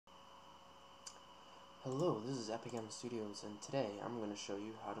Hello, this is LMMS Studios, and today I'm going to show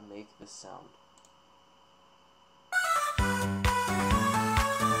you how to make this sound.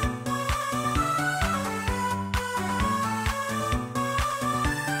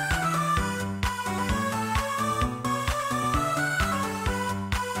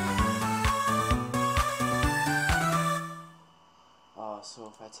 So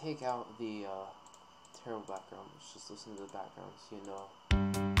if I take out the terrible background, let's just listen to the background so you know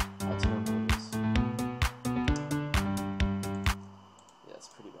how terrible it is. Yeah, it's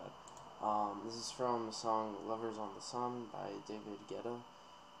pretty bad. This is from the song Lovers on the Sun by David Guetta,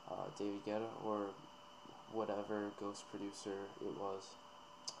 or whatever ghost producer it was.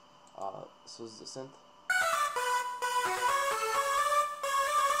 So this is the synth.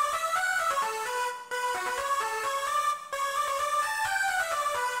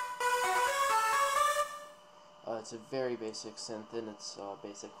 It's a very basic synth in its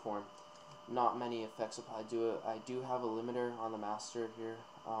basic form. Not many effects applied to it. I do have a limiter on the master here.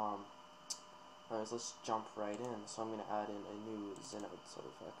 Anyways, let's jump right in. So I'm going to add in a new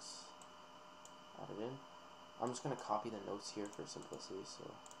ZynAddSubFX. Add it in. I'm just going to copy the notes here for simplicity.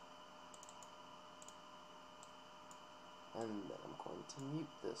 And then I'm going to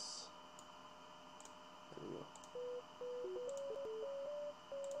mute this. There we go.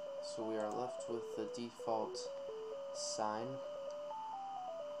 So we are left with the default sine.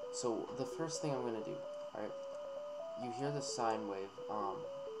 So the first thing I'm going to do, alright, you hear the sine wave,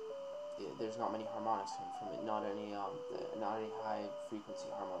 there's not many harmonics coming from it, not any high frequency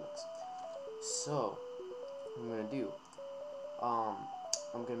harmonics. So, what I'm going to do,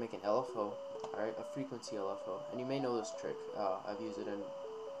 I'm going to make an LFO, alright, a frequency LFO, and you may know this trick, I've used it in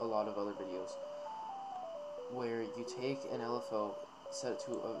a lot of other videos, where you take an LFO, set it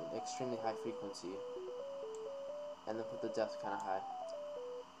to an extremely high frequency, and then put the depth kind of high,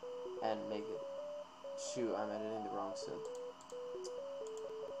 and make it, shoot, I'm editing the wrong synth.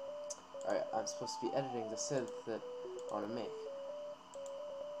 Alright, I'm supposed to be editing the synth that I want to make.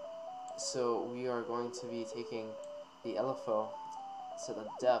 So we are going to be taking the LFO, set the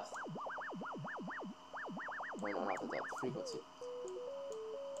depth, wait, no, not the depth,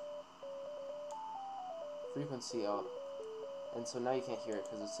 frequency out, and so now you can't hear it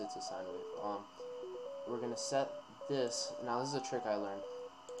because it's a sine wave. We're going to set this, now this is a trick I learned.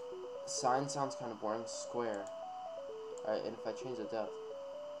 Sine sounds kind of boring, square. Alright, and if I change the depth,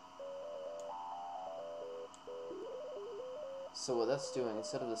 so what that's doing,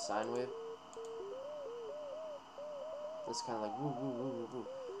 instead of the sine wave, that's kind of like woo woo woo woo woo,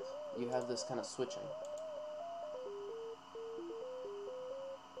 you have this kind of switching.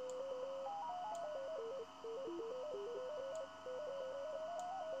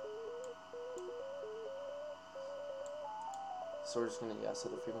 So we're just going to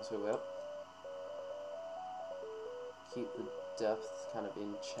set the frequency way up. Keep the depth kind of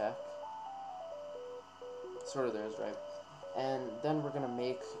in check. Sort of there is, right? And then we're going to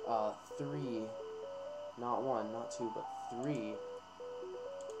make 3, not 1, not 2, but 3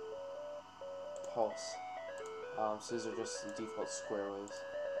 pulse. So these are just the default square waves.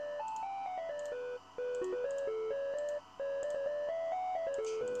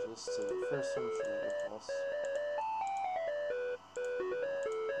 Change this to the first one, which will be the pulse.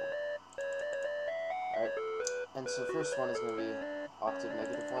 Alright, and so the first one is going to be octave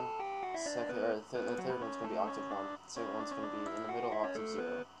 -1. Second, or the third one's going to be octave 1. Second one's going to be in the middle, octave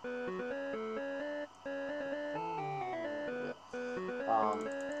 0.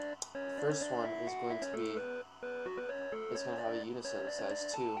 First one is going to be, it's going to have a unison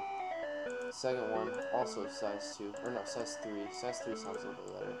size 2. Second one, also size 2, or no, size 3. Size 3 sounds a little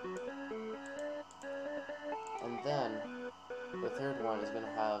bit better. And then, the third one is going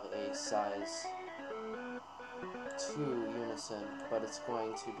to have a size 2 unison, but it's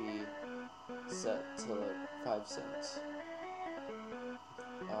going to be set to like 5 cents.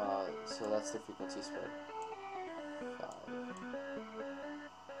 So that's the frequency spread. 5.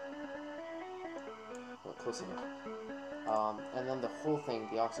 Well, close enough. And then the whole thing,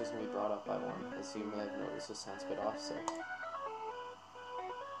 the octave is going to be brought up by 1, as you may have noticed, the sounds bit off. So,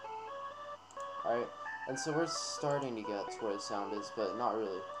 alright, and so we're starting to get to where the sound is, but not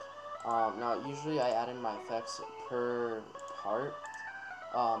really. Now, usually I add in my effects per part.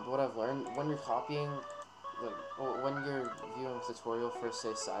 But what I've learned, when you're copying, like, when you're viewing a tutorial for,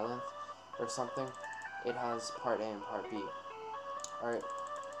 say, Silent or something, it has part A and part B. Alright,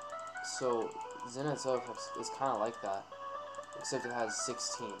 so ZynAddSubFX is kind of like that, except it has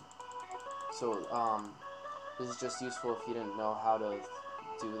 16. So, this is just useful if you didn't know how to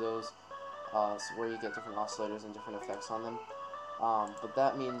do those, so where you get different oscillators and different effects on them. But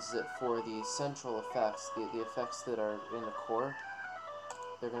that means that for the central effects, the effects that are in the core,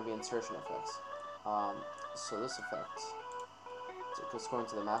 they're going to be insertion effects. So this effect, it's going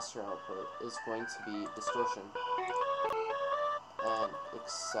to the master output, is going to be distortion and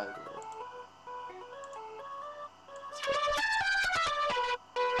exciter.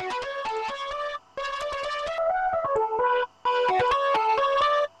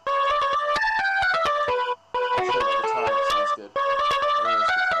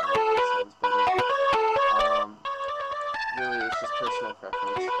 Really, it's just personal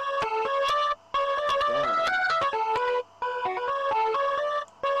preference. Then,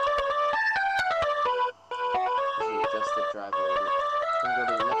 adjust the drive a little bit. Then go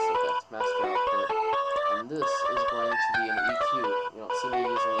to the next effect, master output, and this is going to be an EQ. You don't see me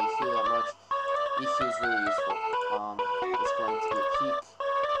using EQ that much. EQ is really useful. It's going to be a peak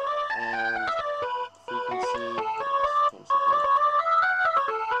and frequency. Let's change the thing.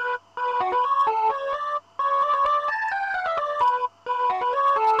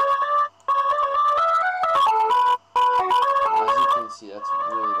 See, that's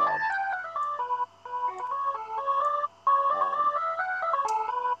really loud.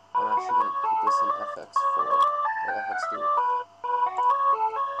 I'm actually going to put this in FX4 or FX3.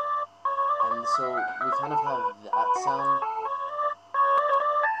 And so we kind of have that sound.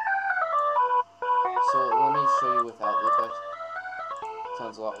 So let me show you without the effect.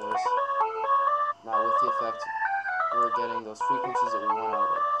 Sounds a lot worse. Now with the effect, we're getting those frequencies that we want out of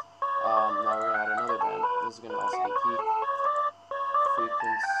it. Now we're going to add another band. This is going to also be peak.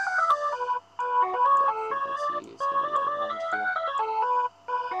 Frequency is going to be around here.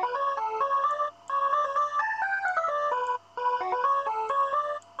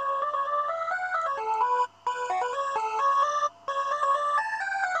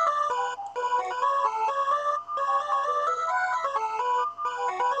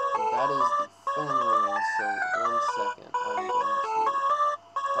 That is the phone ringing, so 1 second. I'm going to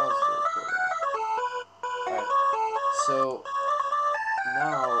pause the recording. Alright, so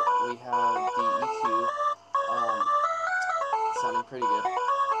now we have the EQ sounding pretty good.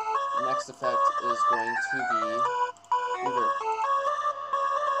 The next effect is going to be reverb.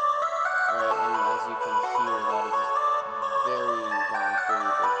 Alright, and as you can hear, that is very long for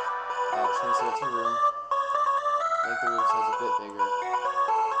reverb. So let's go to room, make the room size a bit bigger,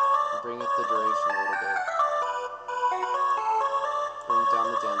 and bring up the duration a little bit, bring down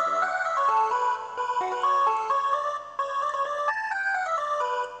the dampening.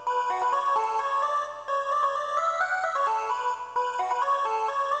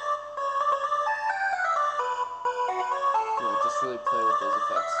 Just really play with those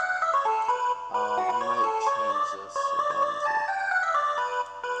effects. I might change this again too.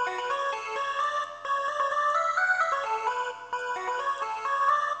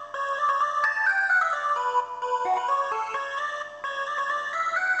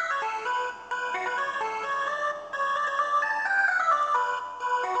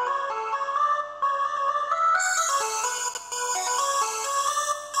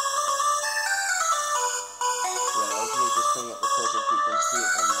 Just bring up the filter frequency,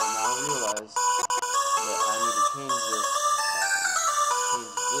 and I now realize that I need to change this to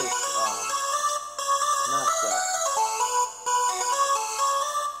match that.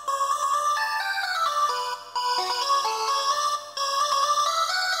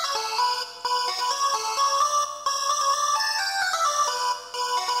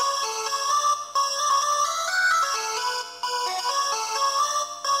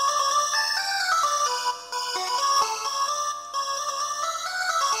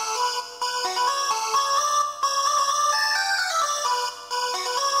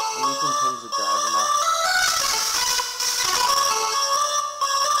 And you can change the drive amount.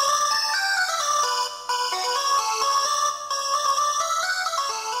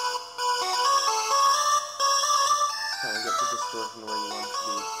 Just kind of get the distortion where you want it to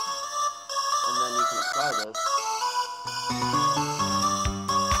be. And then you can apply this.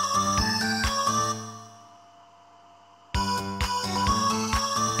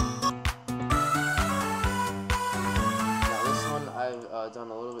 I've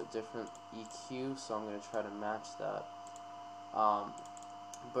done a little bit different EQ, so I'm going to try to match that.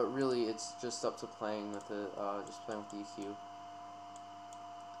 But really, it's just up to playing with it, just playing with the EQ.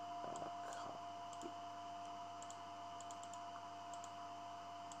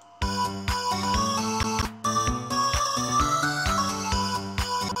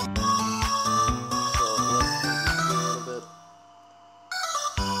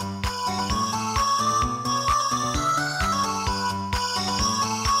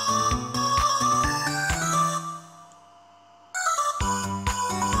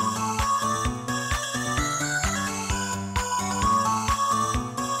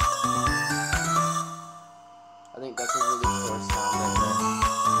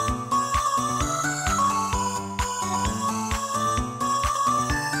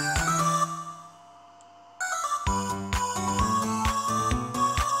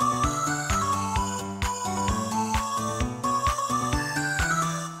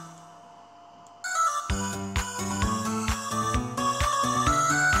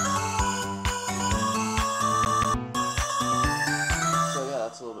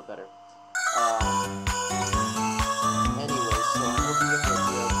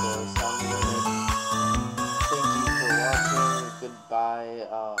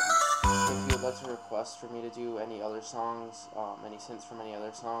 if you would like to request for me to do any other songs, any synths from any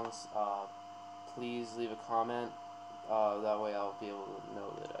other songs, please leave a comment. That way I'll be able to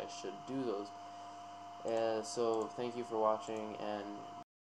know that I should do those. So thank you for watching, and